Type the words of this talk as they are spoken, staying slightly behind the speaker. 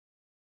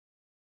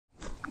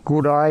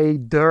Good day,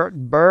 dirt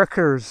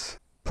burkers.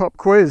 Pop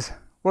quiz.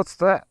 What's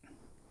that? I'm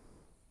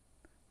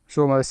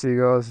sure most of you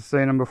guys have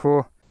seen them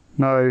before.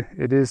 No,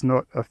 it is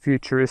not a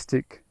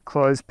futuristic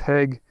closed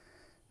peg.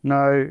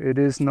 No, it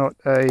is not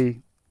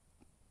a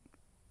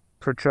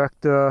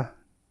protractor.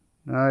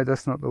 No,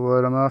 that's not the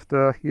word I'm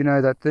after. You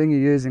know that thing you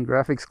use in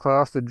graphics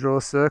class to draw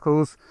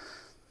circles?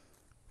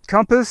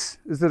 Compass?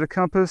 Is it a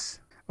compass?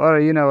 Oh,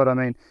 you know what I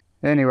mean.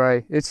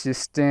 Anyway, it's your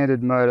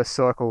standard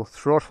motorcycle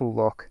throttle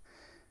lock.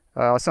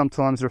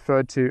 Sometimes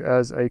referred to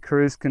as a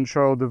cruise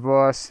control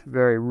device.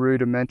 Very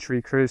rudimentary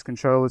cruise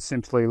control. It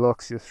simply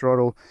locks your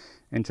throttle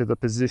into the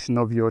position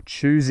of your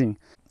choosing.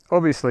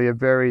 Obviously a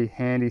very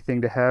handy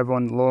thing to have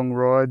on long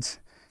rides.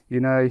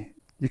 You know,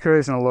 you're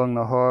cruising along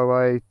the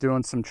highway,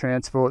 doing some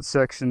transport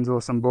sections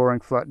or some boring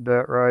flat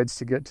dirt roads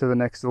to get to the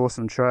next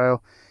awesome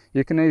trail.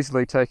 You can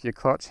easily take your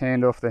clutch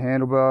hand off the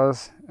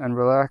handlebars and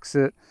relax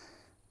it,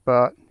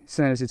 but as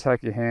soon as you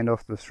take your hand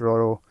off the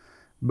throttle,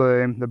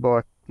 boom, the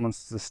bike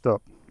wants to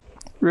stop.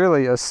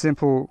 Really a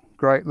simple,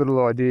 great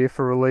little idea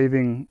for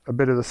relieving a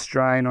bit of the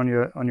strain on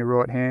your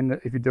right hand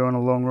if you're doing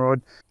a long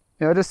ride.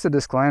 Now, just a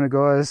disclaimer,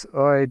 guys,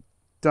 I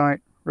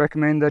don't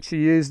recommend that you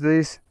use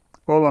these.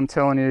 All I'm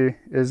telling you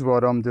is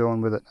what I'm doing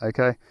with it,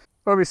 okay?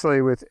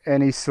 Obviously, with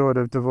any sort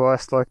of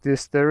device like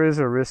this, there is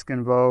a risk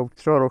involved.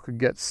 Throttle could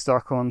get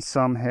stuck on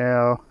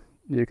somehow,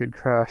 you could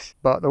crash.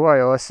 But the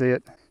way I see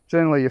it,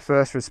 generally your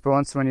first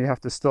response when you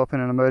have to stop in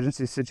an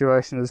emergency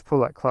situation is pull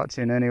that clutch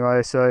in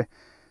anyway, so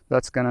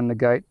that's going to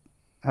negate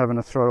having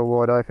a throttle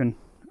wide open,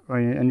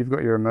 and you've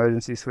got your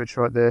emergency switch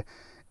right there.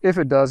 If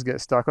it does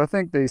get stuck, I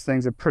think these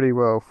things are pretty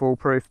well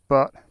foolproof,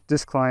 but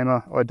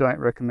disclaimer, I don't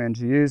recommend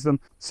you use them,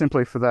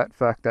 simply for that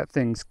fact that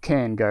things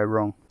can go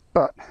wrong.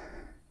 But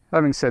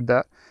having said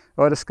that,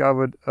 I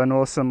discovered an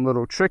awesome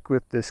little trick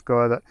with this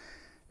guy that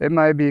it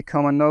may be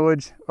common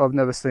knowledge. I've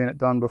never seen it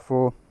done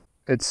before.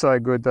 It's so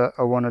good that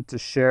I wanted to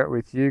share it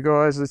with you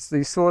guys. It's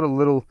these sort of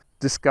little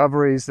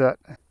discoveries that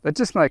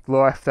just make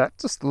life that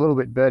just a little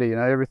bit better. You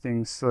know,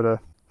 everything's sort of,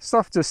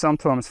 stuff just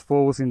sometimes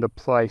falls into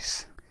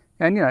place.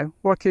 And you know,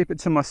 why keep it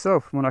to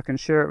myself when I can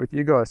share it with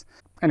you guys?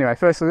 Anyway,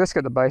 firstly, let's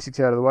get the basics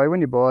out of the way. When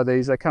you buy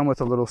these, they come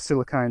with a little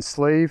silicone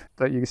sleeve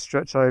that you can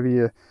stretch over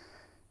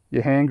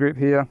your hand grip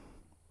here.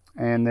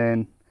 And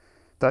then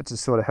that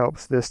just sort of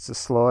helps this to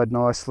slide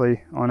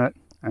nicely on it.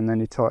 And then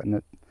you tighten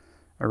it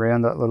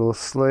around that little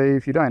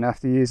sleeve. You don't have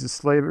to use a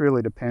sleeve. It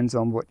really depends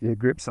on what your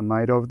grips are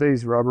made of.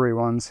 These rubbery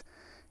ones,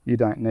 you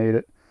don't need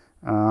it.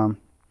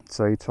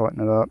 So you tighten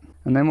it up.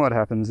 And then what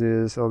happens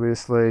is,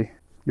 obviously,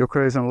 you're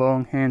cruising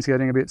along, hands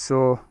getting a bit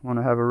sore, want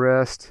to have a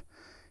rest.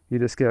 You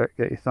just get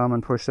your thumb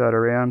and push that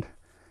around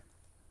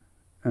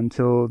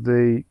until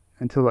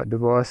that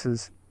device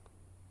is,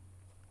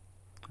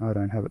 I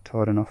don't have it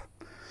tight enough.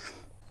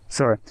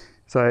 Sorry.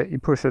 So you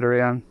push it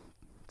around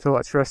until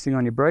it's resting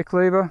on your brake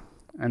lever,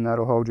 and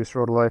that'll hold your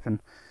throttle open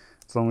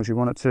as long as you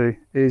want it to.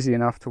 Easy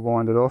enough to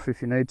wind it off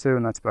if you need to,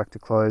 and that's back to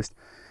closed.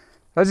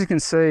 As you can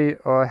see,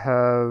 I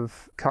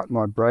have cut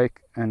my brake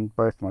and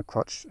both my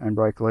clutch and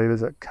brake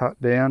levers are cut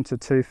down to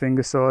 2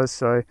 finger size.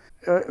 So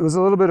it was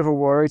a little bit of a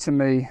worry to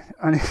me,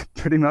 only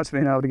pretty much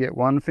being able to get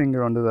one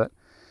finger onto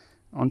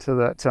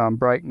that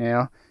brake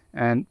now.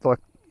 And like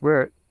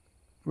where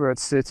it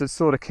sits, it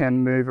sort of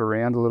can move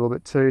around a little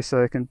bit too.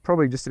 So it can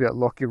probably just about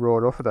lock you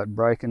right off of that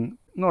brake, and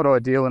not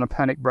ideal in a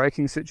panic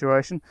braking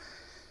situation.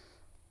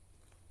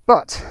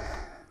 But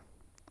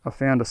I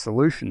found a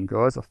solution,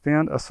 guys. I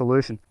found a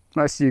solution.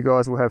 Most of you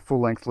guys will have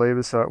full length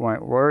levers, so it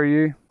won't worry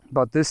you,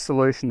 but this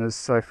solution is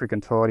so freaking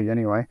tidy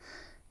anyway,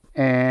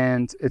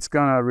 and it's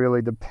gonna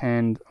really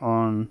depend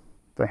on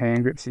the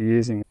hand grips you're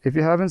using. If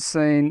you haven't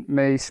seen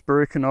me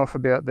spruiking off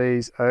about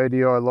these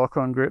ODI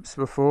lock-on grips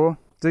before,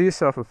 do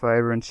yourself a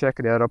favor and check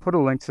it out. I'll put a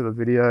link to the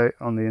video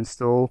on the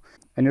install,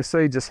 and you'll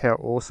see just how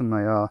awesome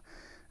they are.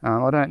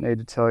 I don't need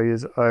to tell you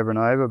over and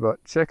over,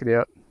 but check it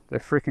out. They're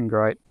freaking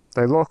great.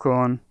 They lock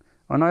on.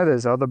 I know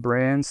there's other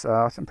brands,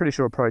 I'm pretty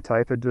sure Pro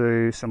Taper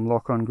do some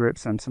lock-on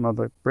grips, and some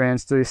other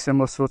brands do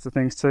similar sorts of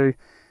things too.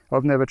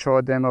 I've never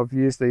tried them. I've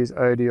used these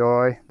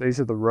ODI. These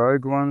are the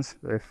Rogue ones.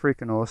 They're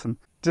freaking awesome.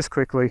 Just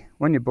quickly,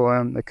 when you buy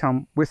them, they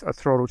come with a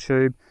throttle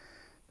tube.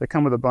 They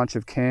come with a bunch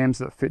of cams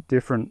that fit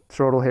different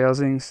throttle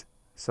housings,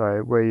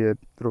 so where your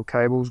little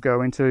cables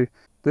go into.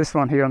 This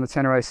one here on the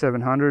Tenere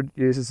 700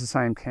 uses the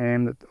same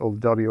cam that all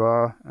the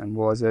WR and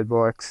YZ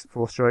bikes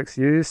 4-strokes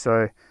use,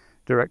 so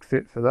direct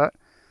fit for that.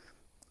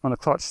 On the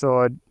clutch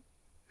side,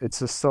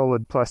 it's a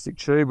solid plastic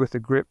tube with the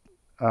grip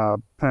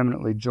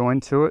permanently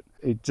joined to it.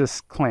 It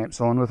just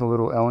clamps on with a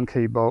little Allen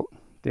key bolt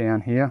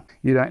down here.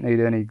 You don't need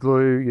any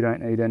glue, you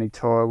don't need any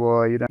tie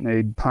wire, you don't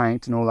need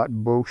paint and all that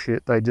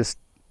bullshit.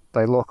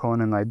 They lock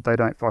on and they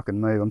don't fucking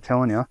move, I'm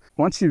telling you.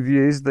 Once you've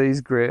used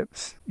these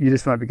grips, you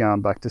just won't be going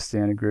back to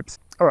standard grips.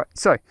 All right,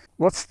 so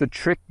what's the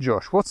trick,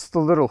 Josh? What's the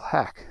little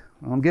hack?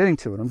 I'm getting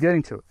to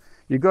it.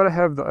 You've got to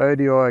have the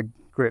ODI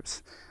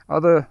grips.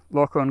 Other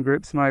lock-on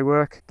grips may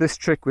work. This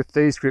trick with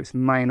these grips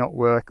may not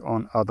work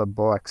on other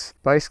bikes.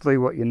 Basically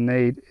what you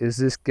need is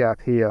this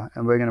gap here,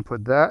 and we're going to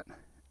put that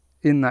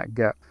in that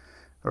gap.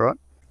 All right,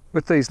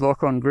 with these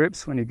lock-on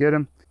grips when you get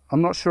them,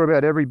 I'm not sure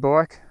about every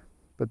bike,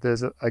 but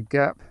there's a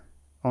gap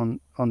on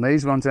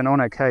these ones, and on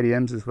our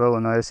KTMs as well. I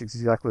notice it's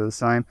exactly the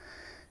same.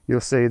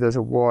 You'll see there's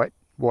a white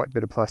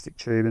bit of plastic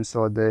tube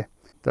inside there.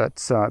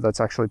 That's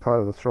actually part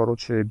of the throttle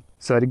tube.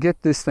 So to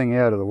get this thing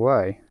out of the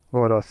way,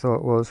 what I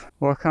thought was,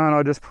 why can't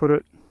I just put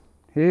it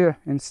here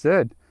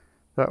instead?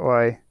 That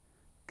way,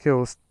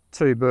 kills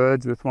two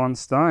birds with one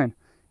stone.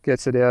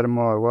 Gets it out of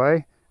my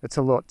way. It's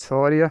a lot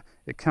tidier.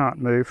 It can't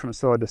move from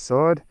side to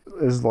side.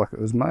 It's like it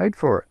was made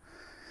for it.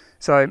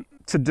 So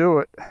to do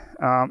it,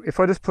 if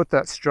I just put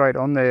that straight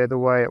on there the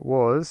way it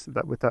was,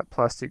 that with that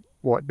plastic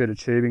white bit of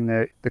tubing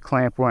there, the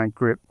clamp won't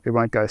grip. It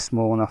won't go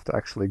small enough to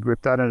actually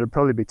grip that, and it'd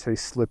probably be too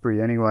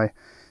slippery anyway.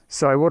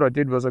 So what I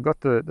did was I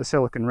got the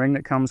silicone ring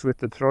that comes with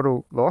the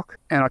throttle lock,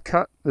 and I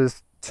cut,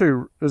 there's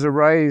a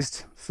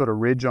raised sort of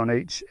ridge on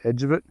each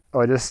edge of it.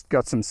 I just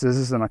got some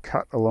scissors and I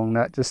cut along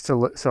that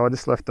so I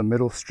just left the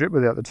middle strip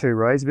without the two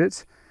raised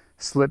bits,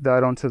 slipped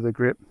that onto the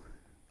grip,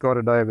 got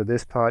it over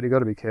this part. You've got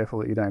to be careful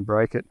that you don't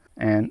break it,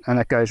 and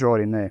that goes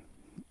right in there,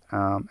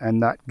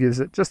 and that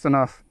gives it just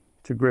enough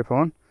to grip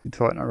on. You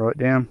tighten it right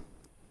down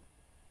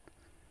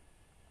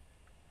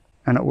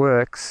and it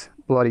works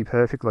bloody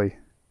perfectly.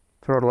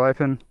 Throttle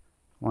open,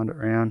 wind it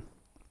round,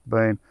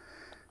 boom.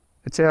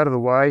 It's out of the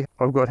way.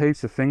 I've got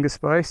heaps of finger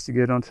space to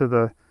get onto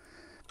the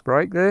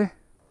brake there,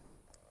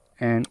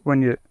 and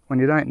when you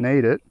don't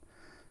need it,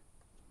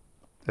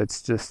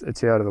 it's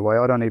out of the way.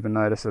 I don't even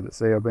notice that it's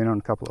there. I've been on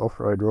a couple of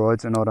off-road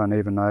rides and I don't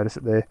even notice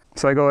it there.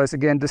 So guys,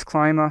 again,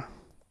 disclaimer,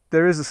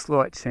 there is a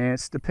slight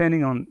chance,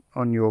 depending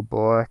on your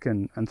bike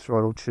and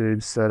throttle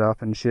tube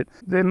setup and shit,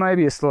 there may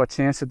be a slight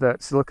chance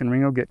that silicone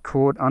ring will get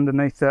caught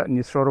underneath that and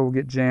your throttle will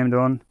get jammed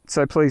on.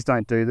 So please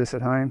don't do this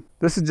at home.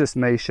 This is just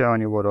me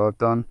showing you what I've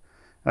done.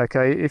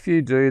 Okay, if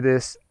you do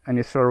this and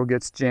your throttle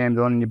gets jammed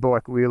on and your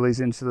bike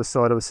wheelies into the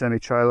side of a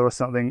semi-trailer or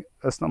something,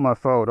 that's not my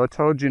fault. I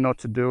told you not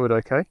to do it,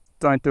 okay?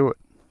 Don't do it,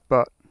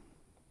 but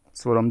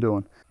that's what I'm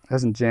doing. It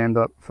hasn't jammed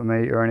up for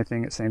me or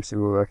anything. It seems to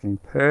be working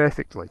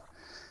perfectly.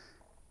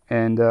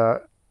 And I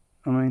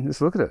mean,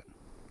 just look at it.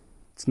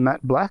 It's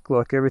matte black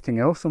like everything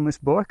else on this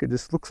bike. It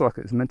just looks like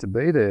it's meant to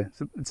be there.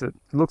 It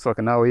looks like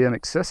an OEM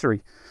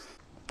accessory.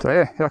 So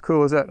yeah, how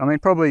cool is that? I mean,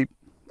 probably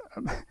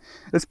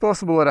it's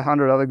possible that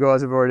 100 other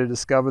guys have already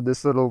discovered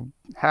this little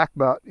hack,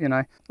 but you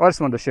know, I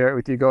just wanted to share it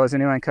with you guys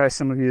anyway, in case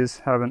some of you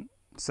haven't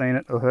seen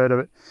it or heard of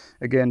it.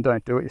 Again,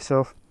 don't do it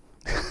yourself.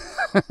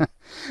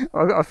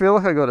 I feel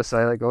like I got to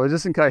say that, guys,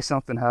 just in case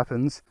something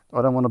happens.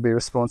 I don't want to be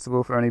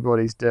responsible for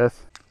anybody's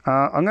death.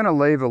 I'm going to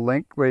leave a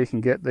link where you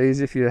can get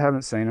these if you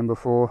haven't seen them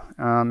before,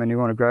 and you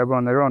want to grab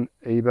one. They're on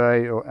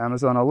eBay or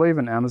Amazon. I'll leave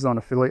an Amazon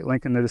affiliate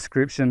link in the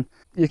description.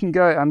 You can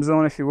go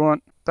Amazon if you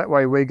want. That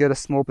way we get a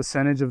small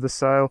percentage of the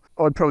sale.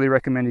 I'd probably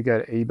recommend you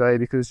go to eBay,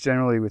 because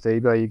generally with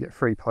eBay you get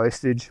free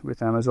postage.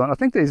 With Amazon, I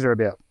think these are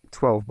about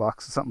 $12 or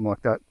something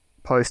like that,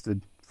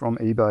 posted from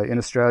eBay in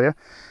Australia.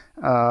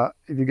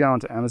 If you go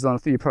onto Amazon, I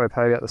think you probably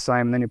pay about the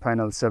same, and then you pay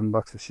another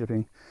 $7 for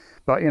shipping.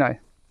 But you know,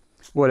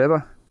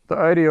 whatever. The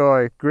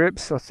ODI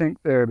grips, I think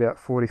they're about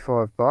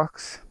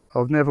 $45.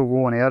 I've never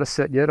worn out a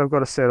set yet. I've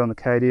got a set on the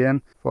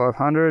KTM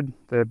 500.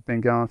 They've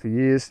been going for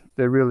years.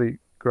 They're really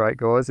great,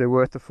 guys. They're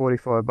worth the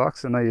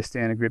 $45. I know your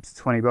standard grips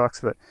are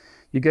 $20, but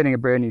you're getting a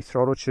brand new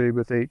throttle tube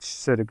with each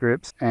set of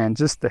grips, and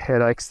just the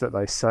headaches that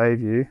they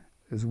save you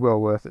is well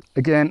worth it.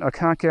 Again, I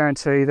can't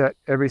guarantee that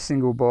every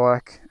single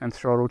bike and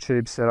throttle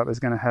tube setup is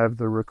going to have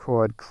the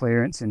required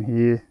clearance in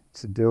here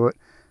to do it,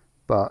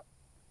 but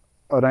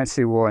I don't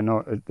see why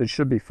not. It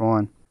should be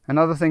fine.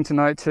 Another thing to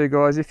note too,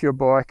 guys, if your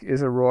bike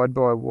is a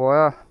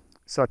ride-by-wire,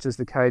 such as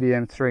the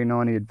KTM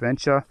 390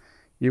 Adventure,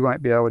 you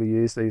won't be able to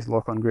use these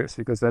lock-on grips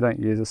because they don't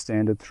use a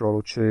standard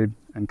throttle tube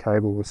and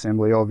cable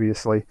assembly,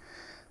 obviously.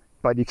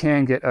 But you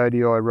can get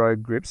ODI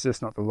Rogue grips,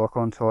 just not the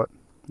lock-on type.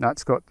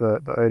 Nat's got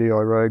the ODI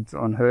Rogues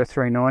on her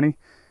 390,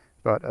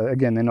 but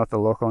again, they're not the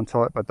lock-on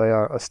type, but they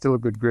are still a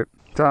good grip.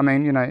 So I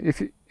mean, you know,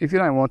 if you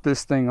don't want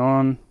this thing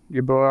on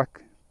your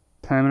bike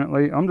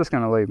permanently, I'm just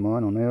going to leave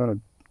mine on there. I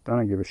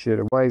don't give a shit.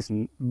 It weighs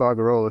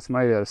bugger all. It's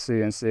made out of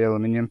CNC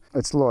aluminium.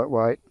 It's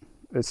lightweight.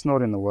 It's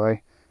not in the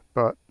way,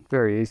 but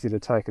very easy to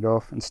take it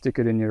off and stick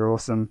it in your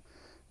awesome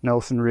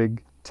Nelson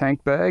Rigg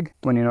tank bag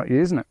when you're not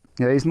using it.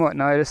 Yeah, you might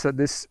notice that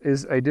this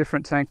is a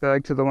different tank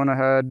bag to the one I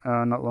had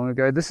not long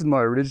ago. This is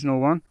my original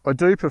one. I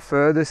do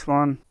prefer this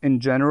one in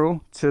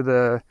general to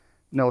the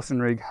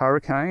Nelson Rigg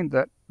Hurricane.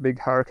 That big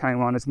Hurricane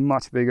one is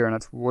much bigger and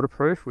it's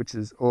waterproof, which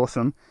is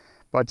awesome.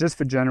 But just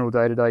for general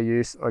day-to-day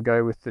use, I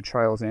go with the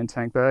Trails End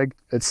tank bag.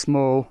 It's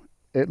small.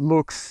 It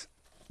looks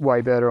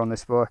way better on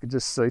this bike. It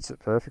just suits it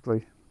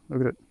perfectly.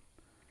 Look at it.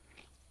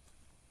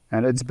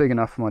 And it's big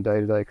enough for my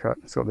day-to-day crap.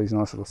 It's got these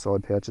nice little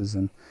side pouches,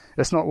 and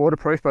it's not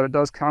waterproof, but it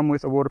does come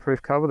with a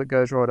waterproof cover that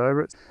goes right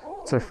over it.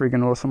 It's a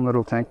friggin' awesome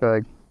little tank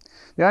bag.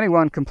 The only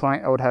one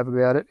complaint I would have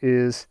about it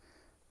is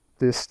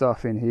this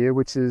stuff in here,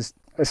 which is,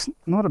 it's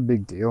not a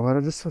big deal, but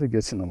it just sort of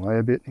gets in the way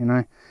a bit, you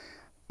know.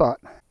 But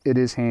it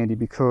is handy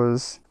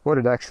because what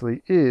it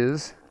actually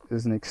is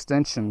an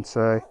extension.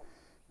 So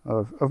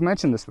I've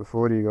mentioned this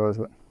before to you guys,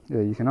 but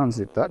yeah, you can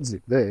unzip that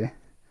zip there,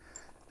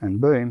 and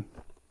boom,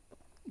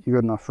 you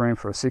got enough room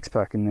for a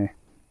 6-pack in there,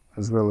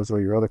 as well as all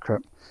your other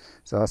crap.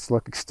 So it's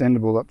like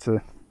extendable up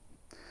to,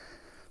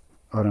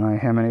 I don't know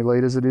how many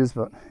litres it is,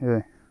 but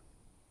yeah,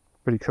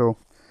 pretty cool.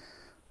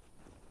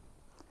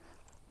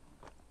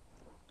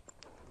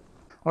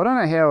 I don't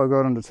know how I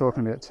got into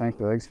talking about tank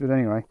bags, but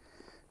anyway,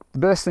 the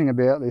best thing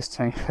about this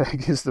tank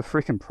bag is the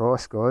freaking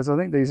price, guys. I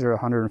think these are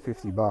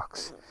 150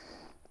 bucks.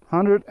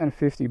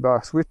 150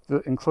 bucks with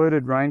the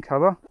included rain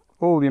cover,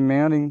 all your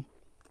mounting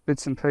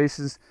bits and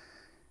pieces.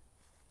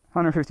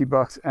 150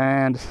 bucks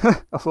and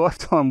a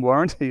lifetime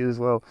warranty as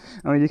well.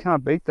 I mean, you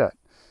can't beat that.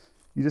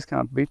 You just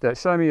can't beat that.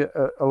 Show me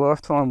a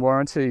lifetime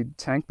warranty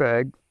tank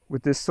bag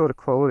with this sort of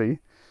quality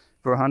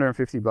for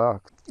 150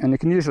 bucks. And you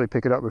can usually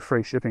pick it up with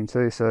free shipping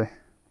too. So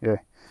yeah,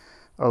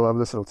 I love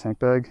this little tank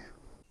bag.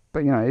 But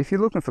you know, if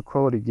you're looking for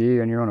quality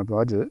gear and you're on a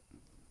budget,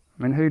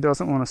 I mean, who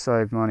doesn't want to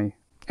save money?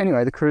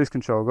 Anyway, the cruise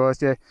control,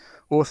 guys, yeah,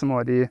 awesome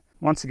idea.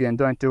 Once again,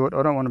 don't do it.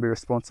 I don't want to be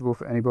responsible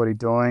for anybody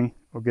dying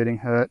or getting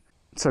hurt.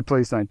 So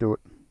please don't do it.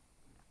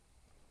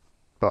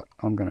 But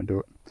I'm going to do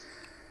it.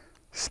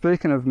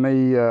 Speaking of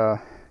me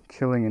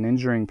killing and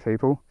injuring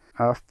people,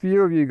 a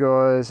few of you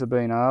guys have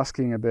been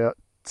asking about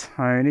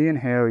Tony and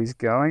how he's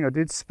going. I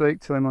did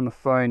speak to him on the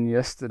phone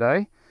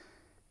yesterday,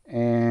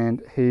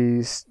 and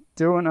he's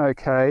doing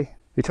okay.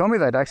 He told me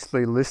they'd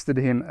actually listed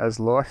him as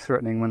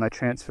life-threatening when they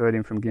transferred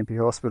him from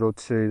Gympie Hospital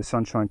to the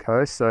Sunshine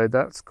Coast, so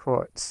that's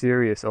quite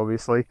serious,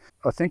 obviously.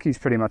 I think he's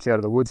pretty much out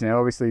of the woods now.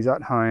 Obviously, he's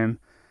at home.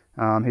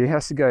 He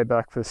has to go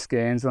back for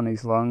scans on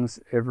his lungs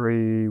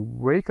every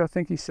week, I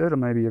think he said, or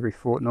maybe every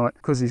fortnight,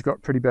 because he's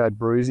got pretty bad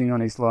bruising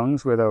on his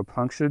lungs where they were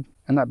punctured,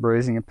 and that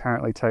bruising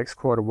apparently takes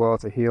quite a while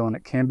to heal, and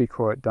it can be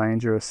quite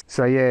dangerous.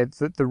 So yeah,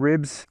 the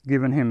ribs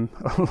given him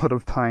a lot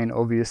of pain,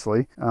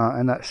 obviously,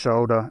 and that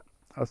shoulder.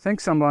 I think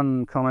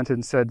someone commented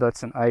and said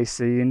that's an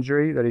AC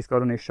injury that he's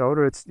got on his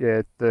shoulder. It's,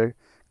 yeah, the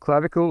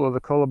clavicle or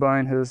the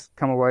collarbone has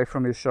come away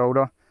from his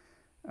shoulder.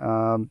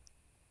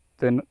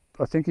 Then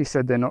I think he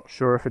said they're not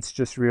sure if it's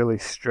just really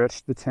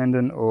stretched the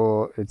tendon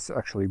or it's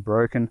actually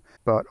broken.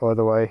 But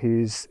either way,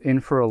 he's in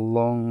for a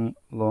long,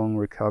 long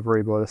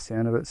recovery by the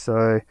sound of it.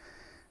 So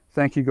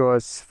thank you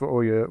guys for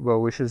all your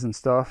well wishes and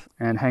stuff.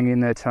 And hang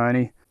in there,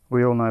 Tony.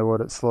 We all know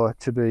what it's like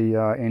to be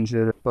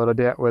injured, but I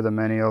doubt whether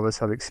many of us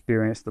have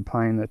experienced the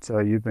pain that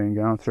you've been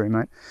going through,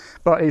 mate.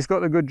 But he's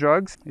got the good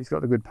drugs, he's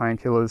got the good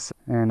painkillers,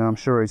 and I'm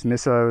sure his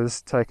misso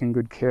is taking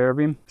good care of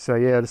him. So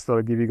yeah, I just thought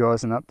I'd give you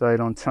guys an update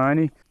on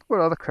Tony. What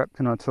other crap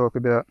can I talk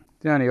about?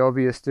 The only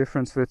obvious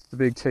difference with the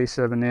big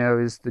T7 now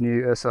is the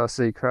new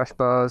SRC crash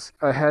bars.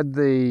 I had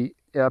the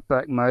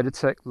Outback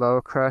Motortech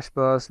lower crash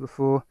bars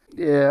before.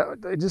 Yeah,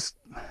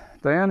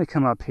 they only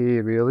come up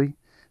here really.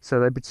 So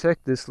they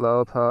protect this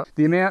lower part.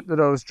 The amount that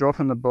I was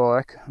dropping the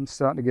bike, I'm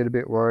starting to get a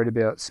bit worried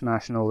about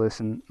smashing all this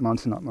and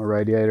munting up my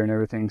radiator and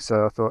everything.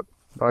 So I thought,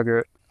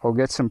 bugger it, I'll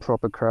get some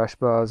proper crash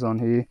bars on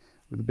here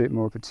with a bit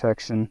more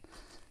protection.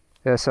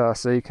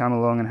 SRC come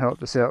along and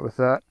helped us out with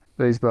that.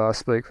 These bars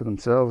speak for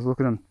themselves, look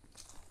at them.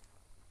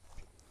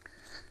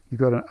 You've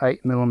got an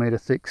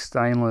 8mm thick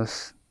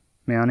stainless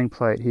mounting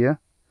plate here.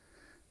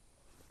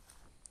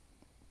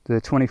 They're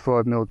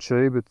 25mm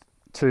tube with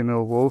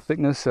 2mm wall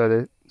thickness, so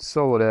they're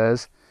solid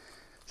as.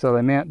 So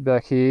they mount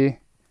back here,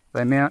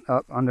 they mount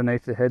up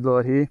underneath the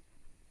headlight here,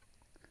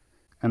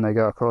 and they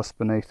go across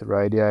beneath the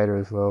radiator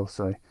as well.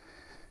 So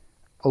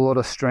a lot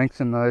of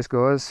strength in those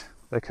guys.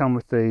 They come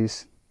with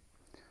these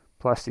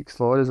plastic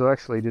sliders. I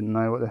actually didn't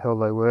know what the hell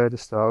they were to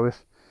start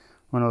with.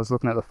 When I was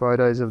looking at the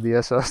photos of the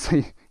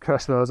SRC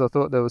crash bars, I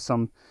thought there was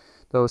some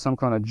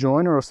kind of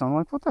joiner or something.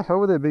 Like, what the hell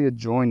would there be a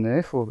join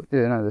there for? But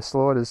yeah, no, the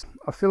sliders.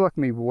 I feel like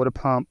my water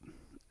pump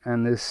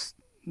and this,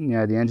 you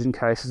know, the engine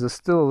cases are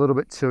still a little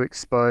bit too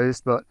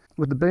exposed, but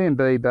with the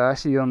B&B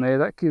Bashy on there,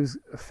 that gives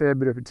a fair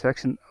bit of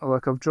protection.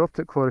 Like, I've dropped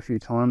it quite a few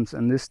times,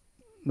 and this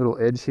little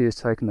edge here has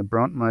taken the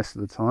brunt most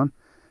of the time,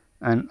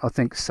 and I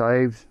think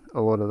saved a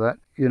lot of that.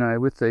 You know,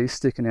 with these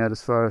sticking out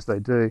as far as they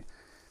do,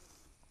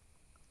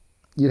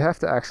 you'd have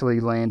to actually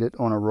land it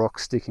on a rock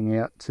sticking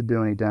out to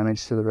do any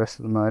damage to the rest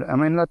of the motor. I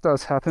mean, that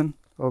does happen,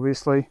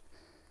 obviously,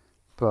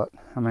 but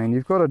I mean,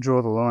 you've got to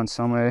draw the line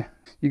somewhere.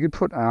 You could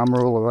put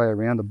armour all the way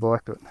around the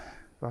bike, but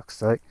fuck's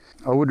sake.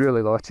 I would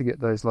really like to get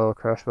those lower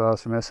crash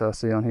bars from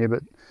SRC on here,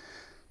 but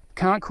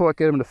can't quite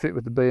get them to fit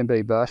with the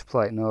B&B bash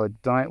plate. And I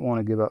don't want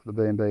to give up the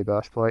B&B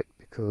bash plate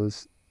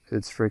because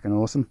it's freaking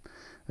awesome.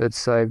 It's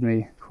saved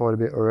me quite a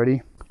bit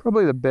already.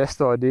 Probably the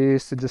best idea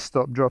is to just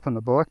stop dropping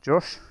the bike,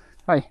 Josh.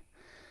 Hey,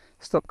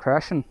 stop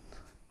crashing.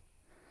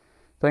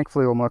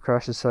 Thankfully all my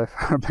crashes so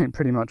far have been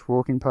pretty much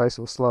walking pace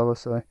or slower,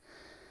 so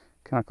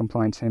can't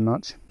complain too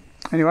much.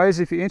 Anyways,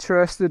 if you're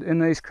interested in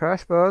these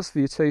crash bars for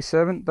your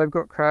T7, they've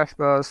got crash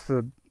bars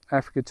for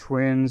Africa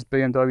Twins,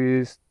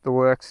 BMWs, the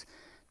works.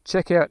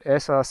 Check out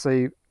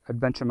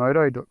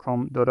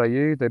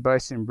srcadventuremoto.com.au. They're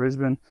based in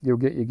Brisbane. You'll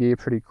get your gear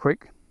pretty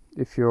quick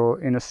if you're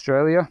in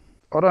Australia.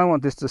 I don't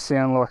want this to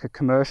sound like a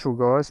commercial,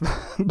 guys,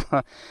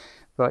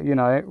 but you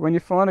know, when you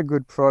find a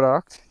good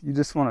product, you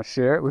just want to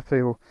share it with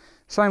people.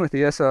 Same with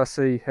the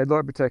SRC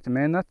headlight protector,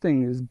 man. That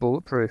thing is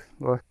bulletproof,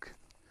 like,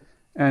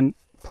 and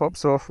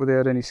pops off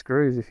without any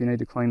screws if you need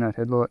to clean that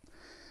headlight.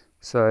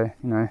 So,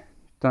 you know,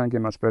 don't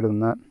get much better than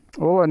that.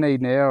 All I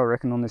need now, I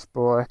reckon, on this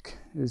bike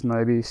is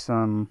maybe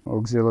some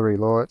auxiliary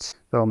lights.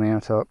 They'll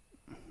mount up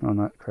on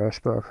that crash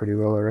bar pretty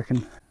well, I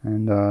reckon.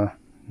 And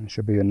it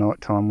should be a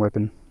nighttime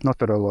weapon. Not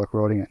that I like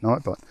riding at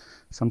night, but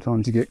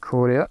sometimes you get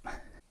caught out.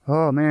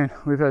 Oh man,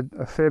 we've had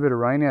a fair bit of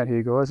rain out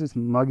here, guys. It's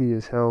muggy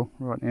as hell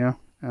right now.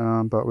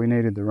 But we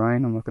needed the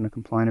rain. I'm not going to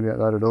complain about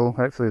that at all.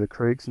 Hopefully the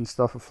creeks and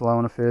stuff are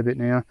flowing a fair bit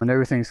now, and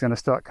everything's going to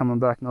start coming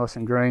back nice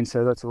and green,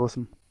 so that's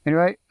awesome.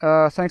 Anyway,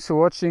 thanks for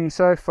watching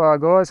so far,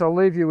 guys. I'll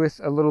leave you with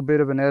a little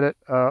bit of an edit.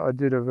 I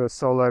did of a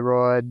solo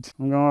ride.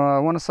 I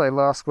want to say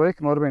last week.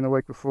 It might have been the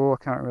week before.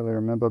 I can't really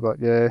remember, but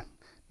yeah,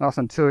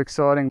 nothing too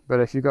exciting.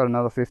 But if you've got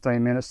another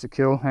 15 minutes to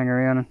kill, hang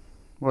around and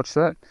watch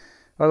that.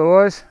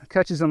 Otherwise,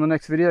 catch you on the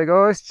next video,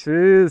 guys.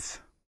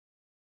 Cheers.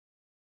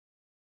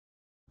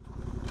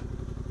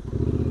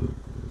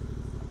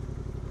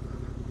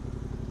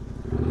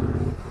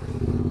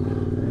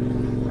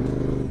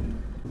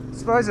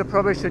 I suppose I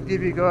probably should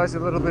give you guys a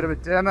little bit of a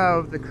demo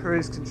of the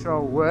cruise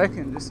control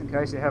working, just in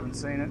case you haven't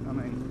seen it. I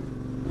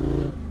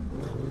mean,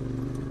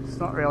 it's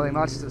not really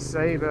much to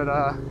see, but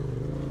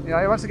you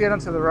know, once I get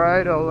onto the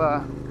road,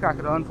 I'll crack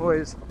it on for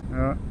you.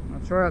 Alright, I'll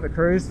try out the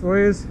cruise for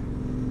you.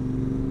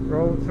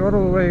 Roll the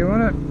throttle the way you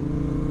want it.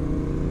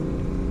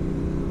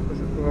 Push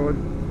it forward.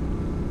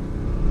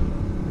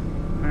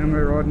 And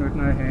we're riding with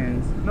no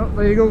hands. Not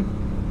legal,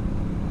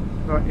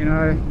 but you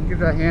know, give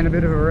that hand a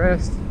bit of a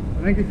rest.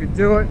 I think if you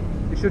do it,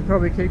 you should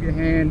probably keep your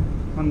hand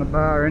on the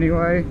bar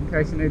anyway, in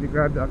case you need to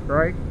grab that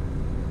brake.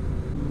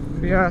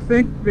 But yeah, I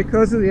think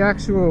because of the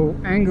actual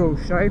angle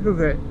shape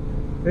of it,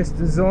 it's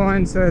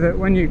designed so that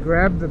when you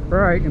grab the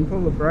brake and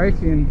pull the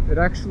brake in, it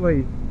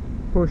actually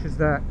pushes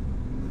that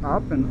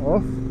up and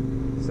off.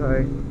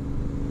 So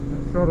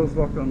the throttle's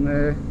locked on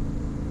there.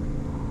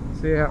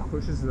 See how it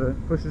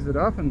pushes it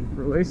up and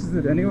releases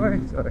it anyway.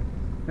 So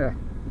yeah,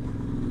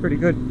 pretty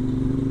good.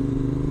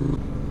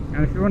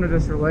 And if you want to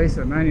just release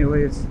it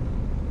manually, it's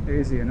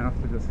easy enough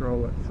to just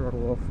roll that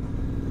throttle off.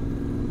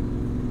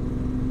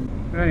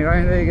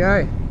 Anyway, there you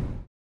go.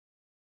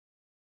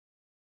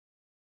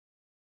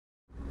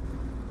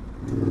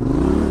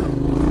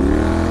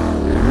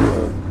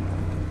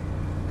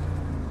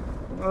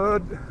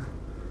 Mud.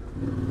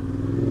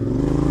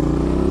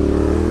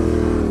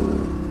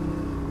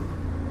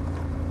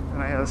 I don't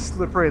know how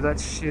slippery that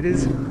shit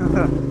is.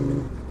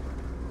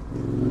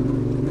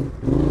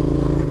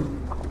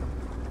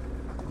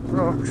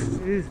 Rocks,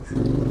 Jesus.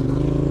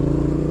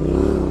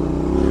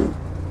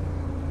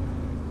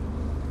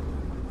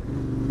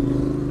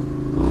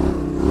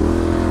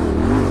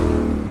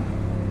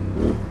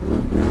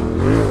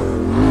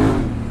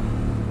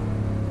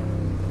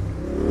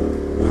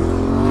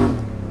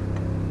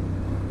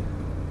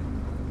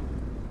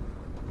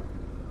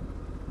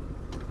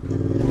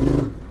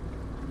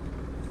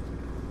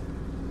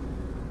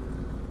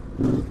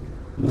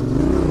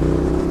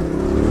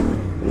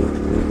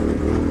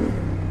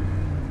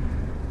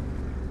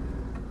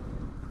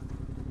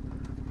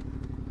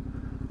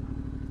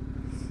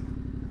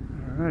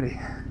 Alrighty.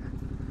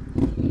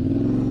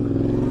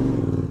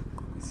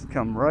 Let's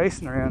come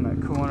racing around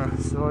that corner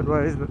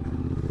sideways, but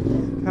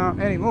can't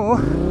anymore.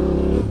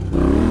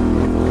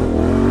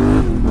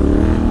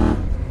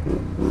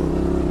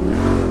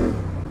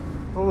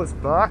 All this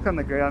bark on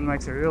the ground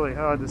makes it really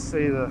hard to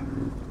see the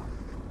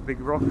big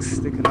rocks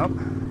sticking up.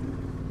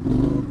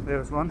 There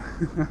was one.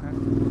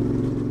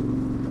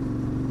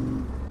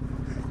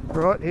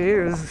 Right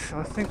here is,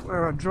 I think,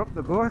 where I dropped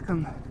the bike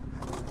on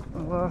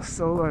the last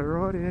solo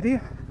ride out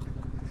here.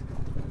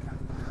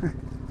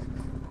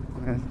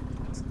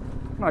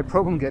 No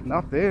problem getting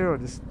up there. I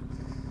just,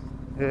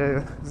 yeah,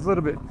 it was a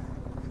little bit,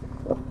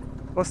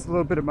 lost a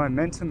little bit of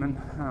momentum, and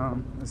I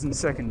was in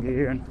second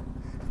gear and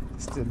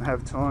just didn't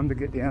have time to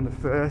get down to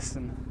first,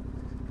 and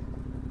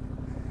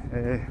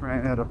yeah,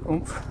 ran out of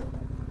oomph.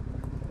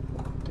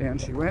 Down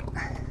she went.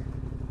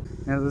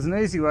 Now there's an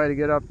easy way to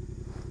get up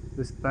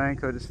this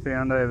bank I just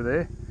found over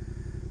there,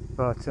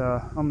 but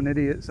I'm an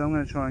idiot, so I'm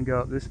going to try and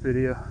go up this bit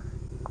here.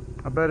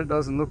 I bet it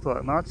doesn't look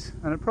like much,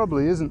 and it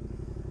probably isn't,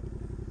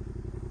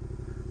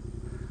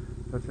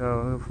 but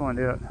we'll find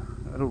out.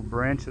 That little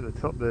branch at the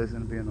top there is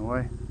going to be in the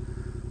way.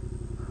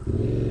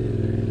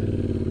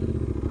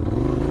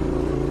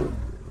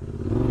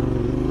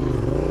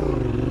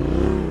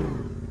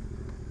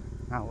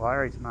 No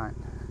worries, mate.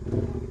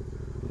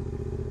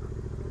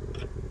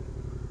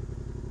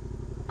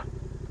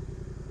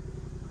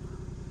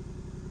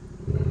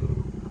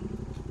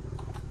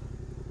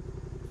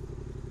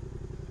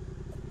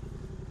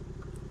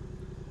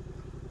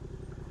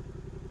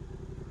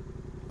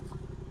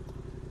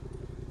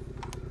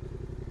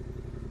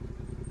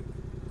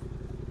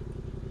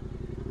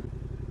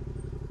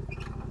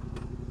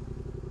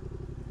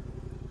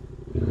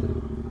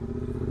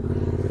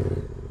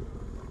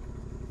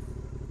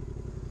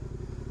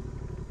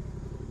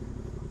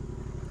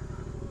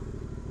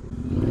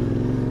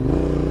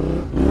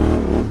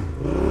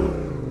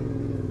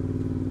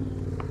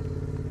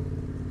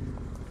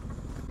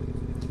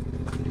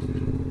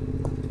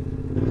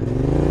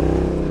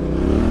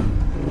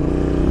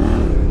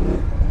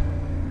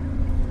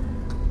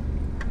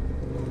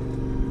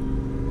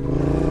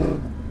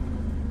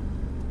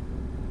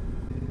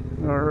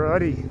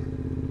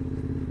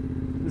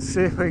 Alrighty, let's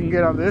see if we can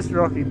get up this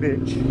rocky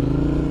bitch.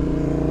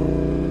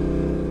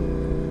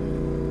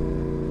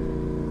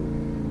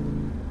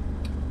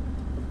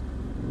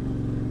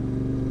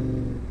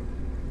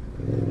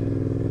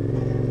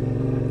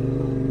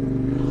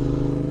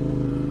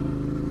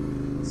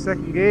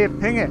 Second gear,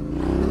 ping it.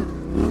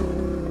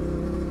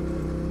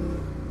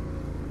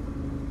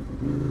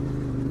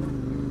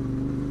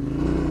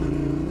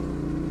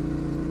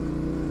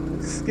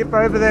 Skip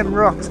over them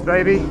rocks,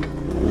 baby.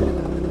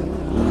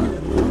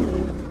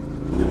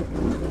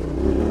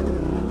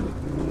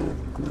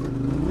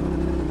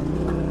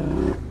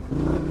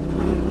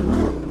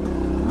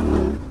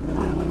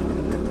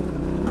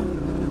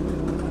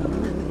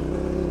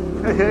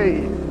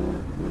 Hey.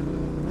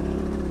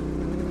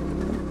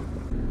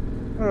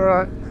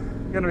 Alright,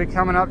 I'm going to be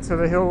coming up to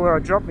the hill where I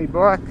dropped my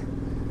bike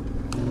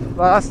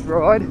last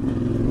ride.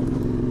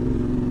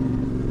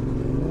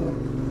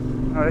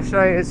 I'll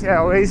show you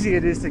how easy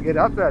it is to get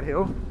up that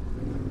hill.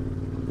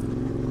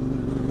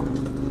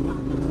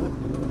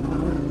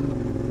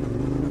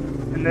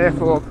 And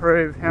therefore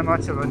prove how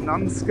much of a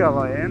numbskull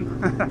I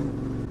am.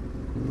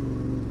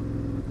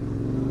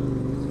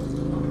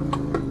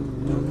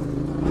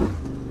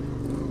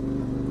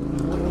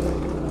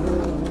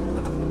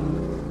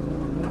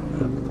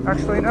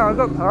 Actually, no, I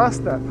got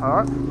past that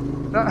part.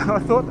 I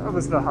thought that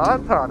was the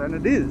hard part, and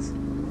it is.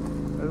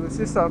 It was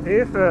just up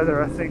here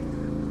further, I think.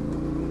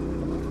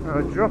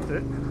 I dropped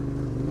it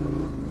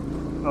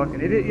like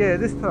an idiot. Yeah,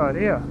 this part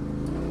here. I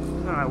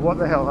don't know what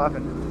the hell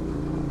happened.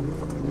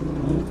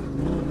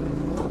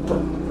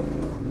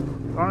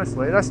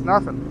 Honestly, that's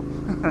nothing.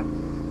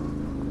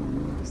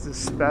 Just a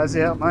spaz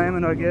out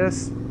moment, I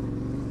guess.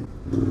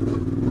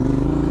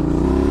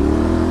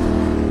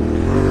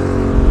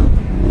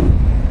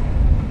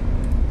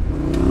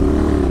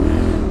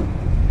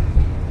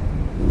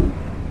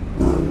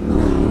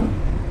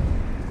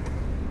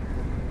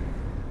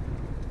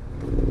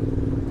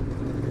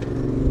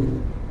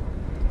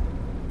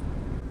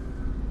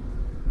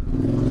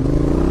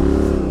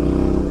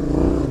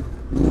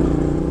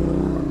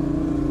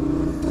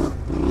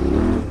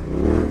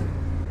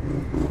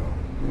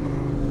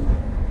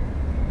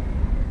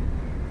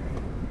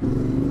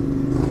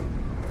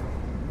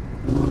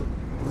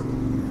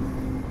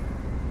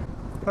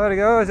 Alrighty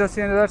guys, that's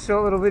the end of that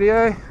short little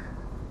video.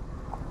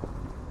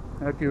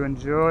 Hope you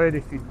enjoyed.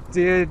 If you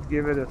did,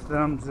 give it a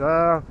thumbs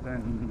up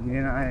and,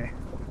 you know,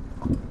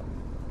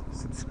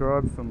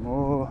 subscribe for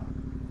more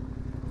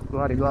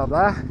bloody blah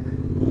blah.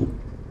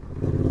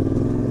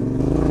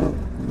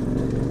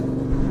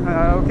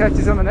 We'll catch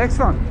you on the next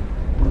one.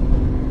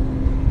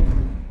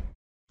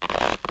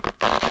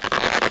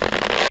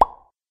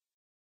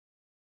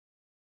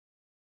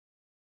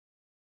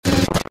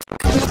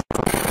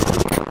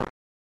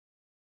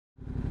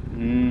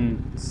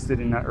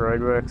 Sitting at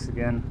roadworks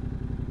again.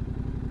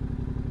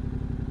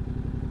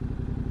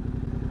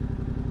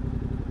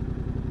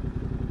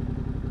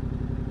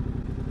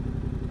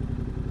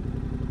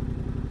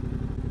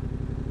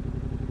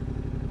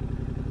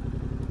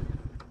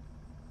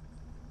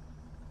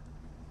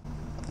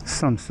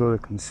 Some sort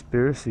of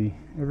conspiracy.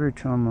 Every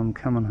time I'm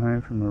coming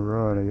home from a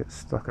ride, I get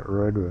stuck at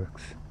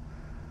roadworks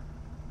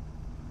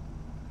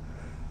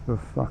for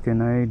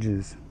fucking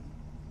ages.